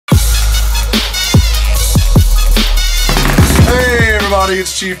everybody,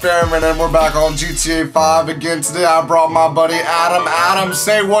 it's Chief Airman and we're back on GTA 5 again. Today I brought my buddy Adam. Adam,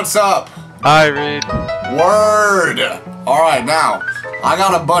 say what's up. Hi, Reed. Word. Alright, now, I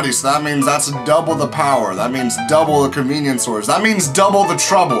got a buddy, so that means that's double the power. That means double the convenience stores. That means double the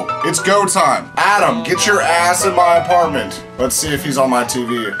trouble. It's go time. Adam, get your ass in my apartment. Let's see if he's on my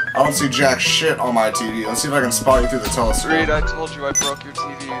TV. I don't see jack shit on my TV. Let's see if I can spot you through the telescope. Reed, I told you I broke your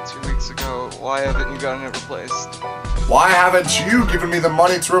TV 2 weeks ago. Why haven't you gotten it replaced? Why haven't you given me the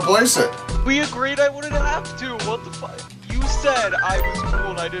money to replace it? We agreed I wouldn't have to. What the fuck? You said I was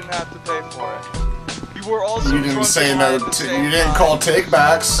cool and I didn't have to pay for it. You were also You didn't say no. You didn't call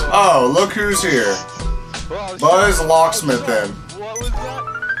takebacks. Oh, look who's here. Buzz Locksmith then. What was that?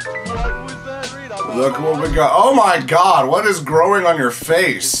 What was that, Reed? Look what we got. Oh my god, what is growing on your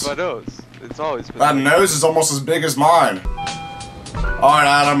face? It's my nose. It's always been. That nose is almost as big as mine. Alright,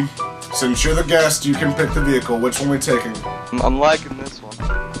 Adam. Since you're the guest, you can pick the vehicle. Which one we taking? I'm liking this one.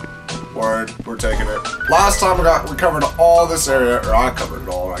 Word, we're taking it. Last time we covered all this area, or I covered it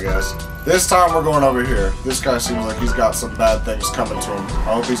all, I guess. This time we're going over here. This guy seems like he's got some bad things coming to him.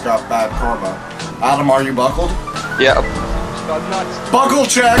 I hope he's got bad karma. Adam, are you buckled? Yeah. I'm not. Buckle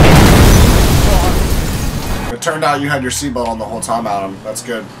check! It turned out you had your seatbelt on the whole time, Adam. That's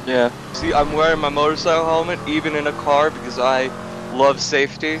good. Yeah. See, I'm wearing my motorcycle helmet even in a car because I love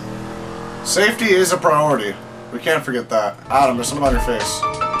safety. Safety is a priority. We can't forget that. Adam, there's something on your face.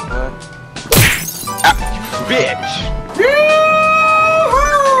 Bitch!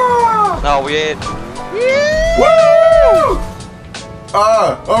 No, we ain't. Woo!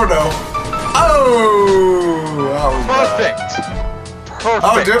 Oh no. Oh! That was Perfect! bad.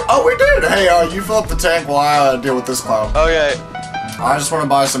 Perfect! Oh, we did! Hey, you fill up the tank while I deal with this clown. Okay. I just want to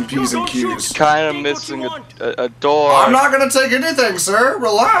buy some P's and Q's. Kind of missing a door. I'm not gonna take anything, sir.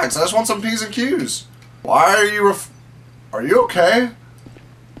 Relax. I just want some P's and Q's. Why are you Are you okay?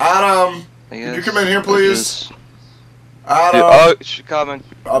 Adam, could you come in here, please? Adam. Oh, she's coming.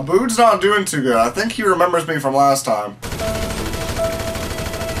 Abood's not doing too good. I think he remembers me from last time.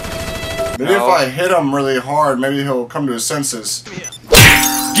 Maybe if I hit him really hard, maybe he'll come to his senses.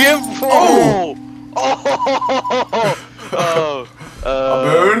 Give! Oh! Oh!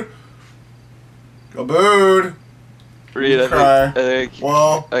 Abood? Abood? Reed, Okay. I think.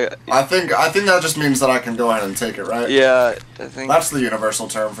 Well, I think that just means that I can go ahead and take it, right? Yeah, I think. That's the universal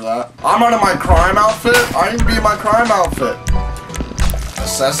term for that. I'm out of my crime outfit. I need to be in my crime outfit.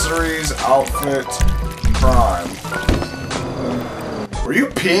 Accessories, outfit, crime. Were you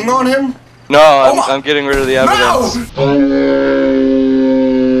peeing on him? No, I'm getting rid of the evidence. No!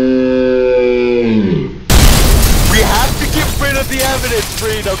 We have to get rid of the evidence,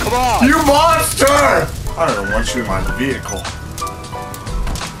 Frito. Come on. You monster! I don't want you in my vehicle.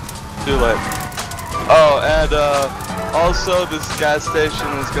 Too late. Oh, and also this gas station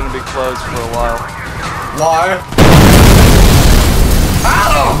is gonna be closed for a while. Why?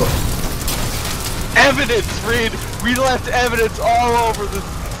 Adam! Evidence, Reed. We left evidence all over this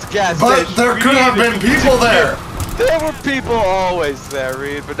gas station. But there could have been people there. There were people always there,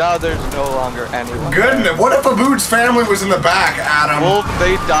 Reed, but now there's no longer anyone. Goodness, what if Abood's family was in the back, Adam? Well,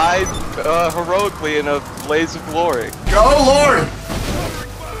 they died heroically in a blaze of glory. Oh, Lord!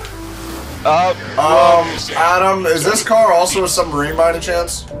 Adam, is this car also a submarine by any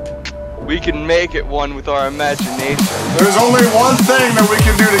chance? We can make it one with our imagination. There's only one thing that we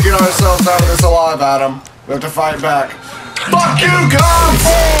can do to get ourselves out of this alive, Adam. We have to fight back. Fuck you, cops!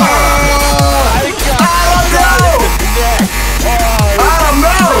 Adam,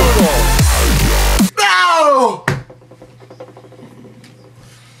 no! No!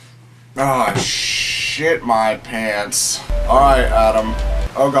 Oh, shit my pants. Alright, Adam.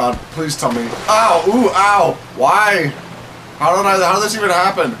 Oh god, please tell me. Ow! Ooh, ow! Why? How did this even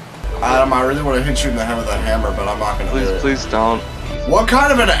happen? Adam, I really want to hit you in the head with a hammer, but I'm not gonna do it. Please don't. What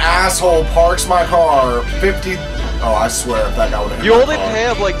kind of an asshole parks my car 50... Oh, I swear if that guy would've hit You my only car. pay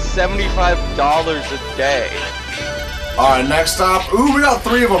up like $75 a day. Alright, next stop. Ooh, we got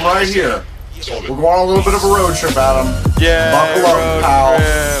 3 of them right here. We're going on a little bit of a road trip, Adam. Yeah, Buckle up, pal.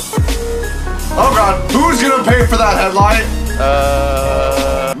 Oh god, who's gonna pay for that headlight?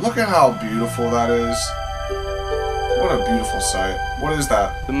 Look at how beautiful that is. What a beautiful sight. What is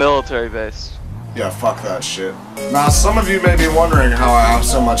that? The military base. Yeah, fuck that shit. Now, some of you may be wondering how I have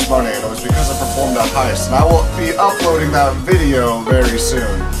so much money, and it was because I performed that heist, and I will be uploading that video very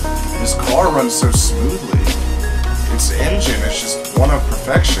soon. This car runs so smoothly. Its engine is just one of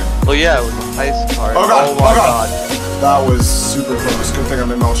perfection. Well, yeah, it was a heist car. Oh god, my oh god! That was super close. Good thing I'm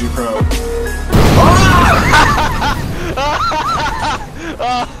MLG Pro.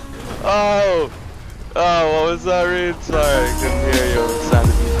 Ah! Oh! Oh, what was that, Reed? Sorry, I couldn't hear you. It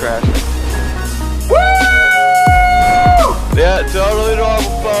sounded you crashing. Woo! Yeah, totally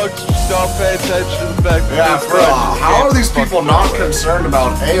normal, folks. Just don't pay attention to the fact that Yeah, this for how are these people not fucking concerned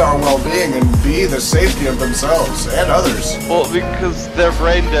about A, our well-being, and B, the safety of themselves and others? Well, because they're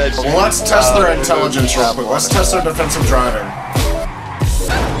brain dead. Well, let's test their intelligence real quick. Let's test their defensive driving.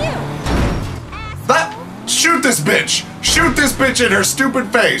 Shoot this bitch! Shoot this bitch in her stupid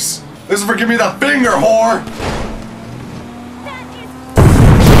face! This is for give me the finger, whore!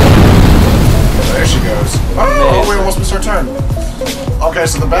 There she goes. Oh, we almost missed our turn. Okay,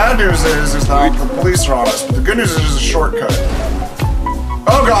 so the bad news is that the police are on us, but the good news is there's a shortcut.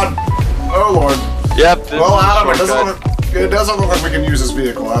 Oh god! Oh lord. Yep. Well, Adam, it doesn't look like we can use this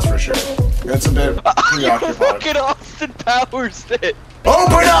vehicle, that's for sure. It's a bit preoccupied. Look at Austin Powers it.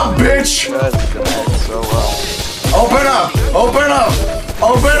 Open up, bitch! That's gonna end so well. Open up! Open up!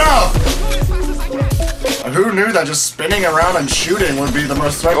 Open up! Who knew that just spinning around and shooting would be the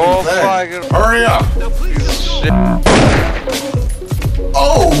most threatening thing? Hurry up! Shit.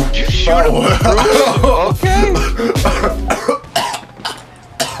 Oh! Did you shoot him? Okay.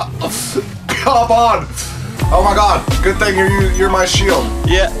 Come on! Oh my god! Good thing you're my shield.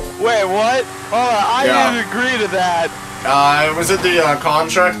 Yeah. Wait, what? Hold on, I didn't agree to that. Was it the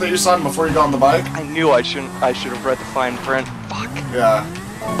contract that you signed before you got on the bike? I knew I should have read the fine print. Fuck. Yeah.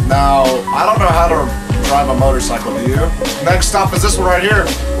 Now, I don't know how to drive a motorcycle, do you? Next stop is this one right here.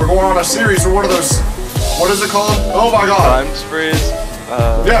 We're going on a series for one of those, what is it called? Oh my god. Time sprees.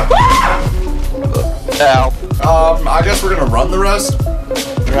 Yeah. Ow. I guess we're gonna run the rest.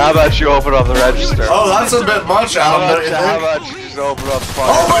 How about you open up the register? Oh, that's a bit much, Adam. How about you just open up the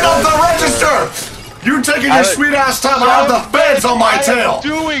Open up the register! You taking your sweet ass time, I have the feds on my tail! I'm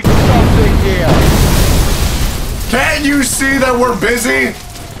doing something here! Can't you see that we're busy?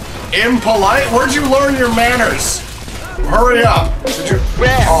 Impolite? Where'd you learn your manners? Hurry up! Did you?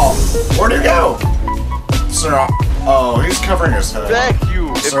 Oh, where'd you go? Sir, oh, he's covering his head. Thank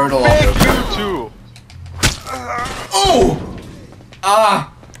you! Sir, Thank you too! Oh!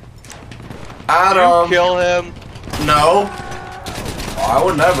 Adam. You kill him? No. I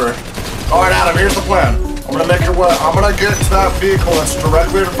would never. Alright, Adam, here's the plan. I'm gonna make your way. I'm gonna get to that vehicle that's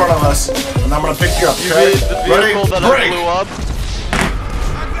directly in front of us, and I'm gonna pick you up, okay? The vehicle that I blew up?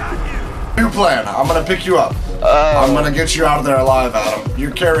 New plan. I'm gonna pick you up. I'm gonna get you out of there alive, Adam.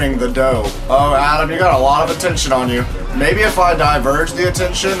 You're carrying the dough. Oh, Adam, you got a lot of attention on you. Maybe if I diverge the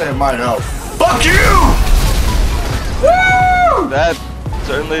attention, it might help. Fuck you! Woo! That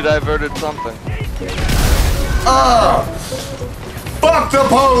certainly diverted something. Fuck the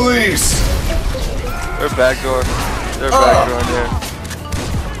police! They're backdoor. They're backdoor in here.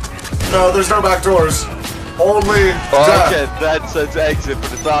 No, there's no back doors. Only death. Okay, that says exit,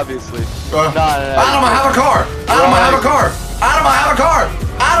 but it's obviously not an exit. Adam, I have a car! Adam, I have a car! Adam, I have a car!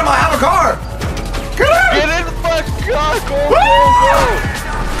 Adam, I have a car! Get in! Get in the fucking car! Go, go,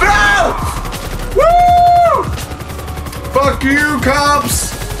 go! No! Woo! Fuck you,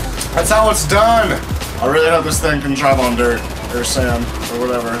 cops! That's how it's done. I really hope this thing can drive on dirt. Or sand, or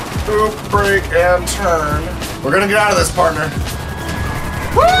whatever. Oop, brake, and turn. We're gonna get out of this, partner.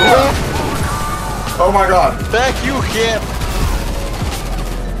 Woo! Oh my god. Thank you, Kip.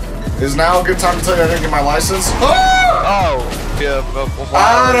 Is now a good time to tell you I didn't get my license? Oh, yeah.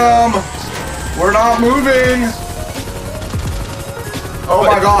 Adam! We're not moving! Oh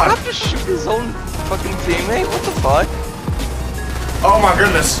my god. Did he have to shoot his own fucking teammate? What the fuck? Oh my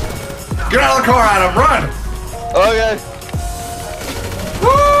goodness. Get out of the car, Adam, run! Okay. Woo!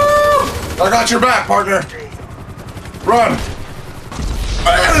 I got your back, partner. Run.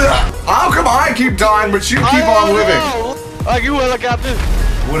 How come I keep dying, but you keep on living? Like you helicopter.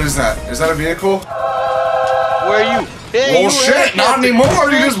 What is that? Is that a vehicle? Where are you? Hey, well, shit, not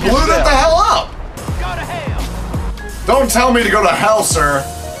anymore. You just blew that the hell up. Go to hell. Don't tell me to go to hell, sir.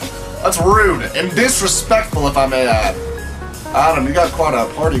 That's rude and disrespectful, if I may add. Adam, you got quite a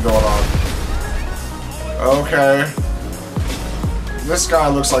party going on. Okay. This guy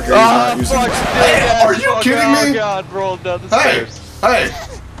looks like he's not using it. Hey, are you kidding me? Oh god, rolled down the stairs. Hey!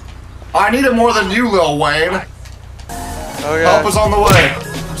 I need it more than you, Lil Wayne. Okay. Help is on the way.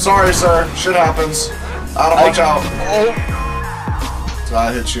 Sorry, sir. Shit happens. Adam, watch out. Did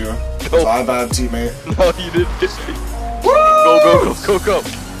I hit you? Was I a bad teammate? No, you didn't hit me. Woo! Go.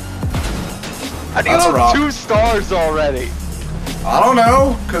 I think you have 2 stars already. I don't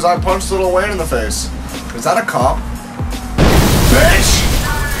know, because I punched Lil Wayne in the face. Is that a cop? Bitch!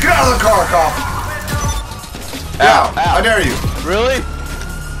 Get out of the car, cop! Ow, Yeah, I dare you. Really?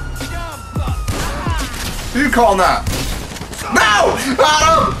 Who you calling that? No!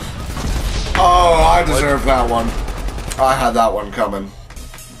 Adam! Oh, I I deserve that one. I had that one coming.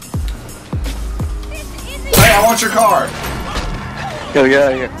 Hey, I want your car. Gotta get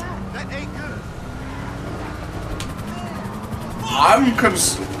out of here.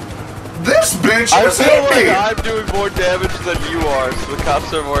 This bitch I has feel hit like me. I'm doing more damage than you are, so the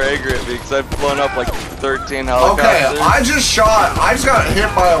cops are more angry at me because I've blown up like 13 helicopters. Okay, I just got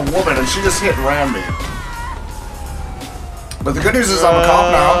hit by a woman and she just hit and ran me. But the good news is I'm a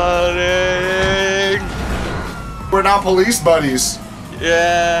cop now. We're now police buddies.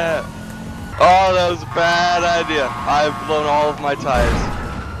 Yeah. Oh, that was a bad idea. I've blown all of my tires.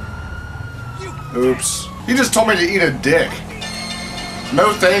 Oops. He just told me to eat a dick.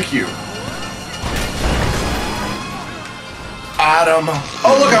 No thank you. Adam.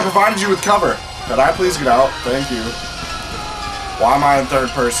 Oh look, I provided you with cover. Could I please get out? Thank you. Why am I in third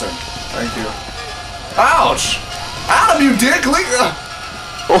person? Thank you. Ouch! Adam, you dick!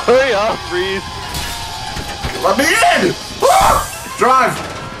 Hurry up, breathe. Let me in! Ah! Drive!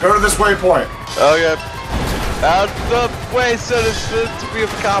 Go to this waypoint. Okay. Out the way, citizens. We have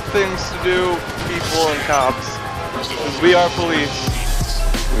cop things to do, people and cops. We are police.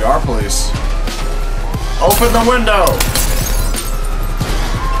 We are police. Open the window!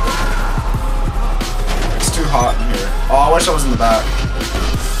 It's too hot in here. Oh, I wish I was in the back.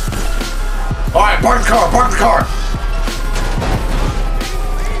 Alright, park the car, park the car!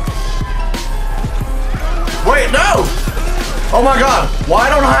 Wait, no! Oh my god, why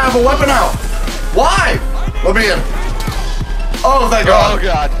don't I have a weapon out? Why? Let me in. Oh, thank god. Oh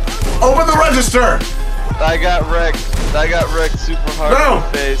god. Open the register! I got wrecked. I got wrecked super hard No!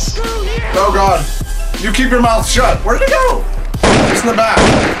 in the face. Oh god. You keep your mouth shut. Where did it go? It's in the back.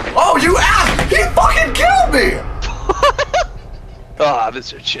 Oh, you ass! He fucking killed me! Ah,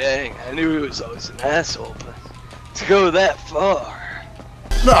 Mr. Chang. I knew he was always an asshole, but to go that far.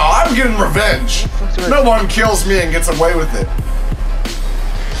 No, I'm getting revenge. No one kills me and gets away with it.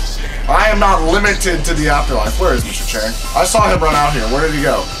 I am not limited to the afterlife. Where is Mr. Chang? I saw him run out here. Where did he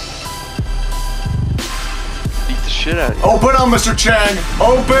go? Beat the shit out of you. Open up, Mr. Chang.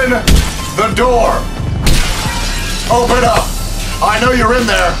 Open the door. Open up. I know you're in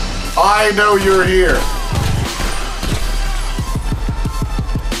there. I know you're here.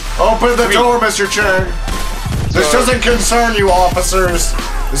 Open the door, Mr. Chang. This doesn't concern you, officers.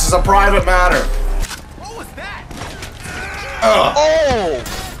 This is a private matter. What was that? Oh!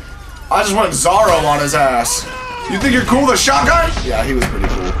 I just went Zorro on his ass. You think you're cool with a shotgun? Yeah, he was pretty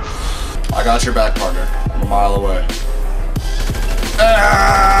cool. I got your back, partner. I'm a mile away.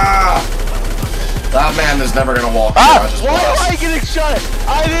 Ah! That man is never gonna walk. Ah! Why am I getting shot at?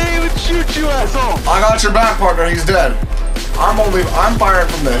 I didn't even shoot you, asshole! I got your back, partner. He's dead. I'm firing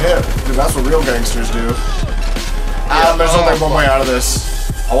from the hip, because that's what real gangsters do. Adam, there's only one way out of this.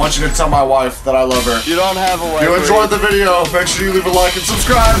 I want you to tell my wife that I love her. You don't have a way. If you enjoyed the video, make sure you leave a like and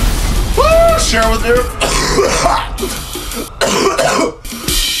subscribe. Woo! Share with your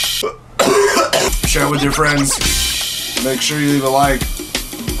share with your friends. Make sure you leave a like.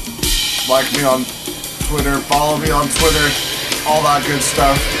 Like me on Twitter. Follow me on Twitter. All that good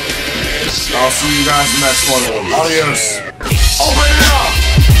stuff. I'll see you guys in the next one. Adios. Open it up!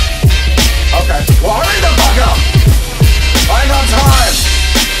 Okay. Well, hurry the fuck up! I ain't got time!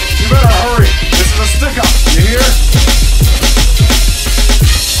 You better hurry. This is a stick-up. You hear?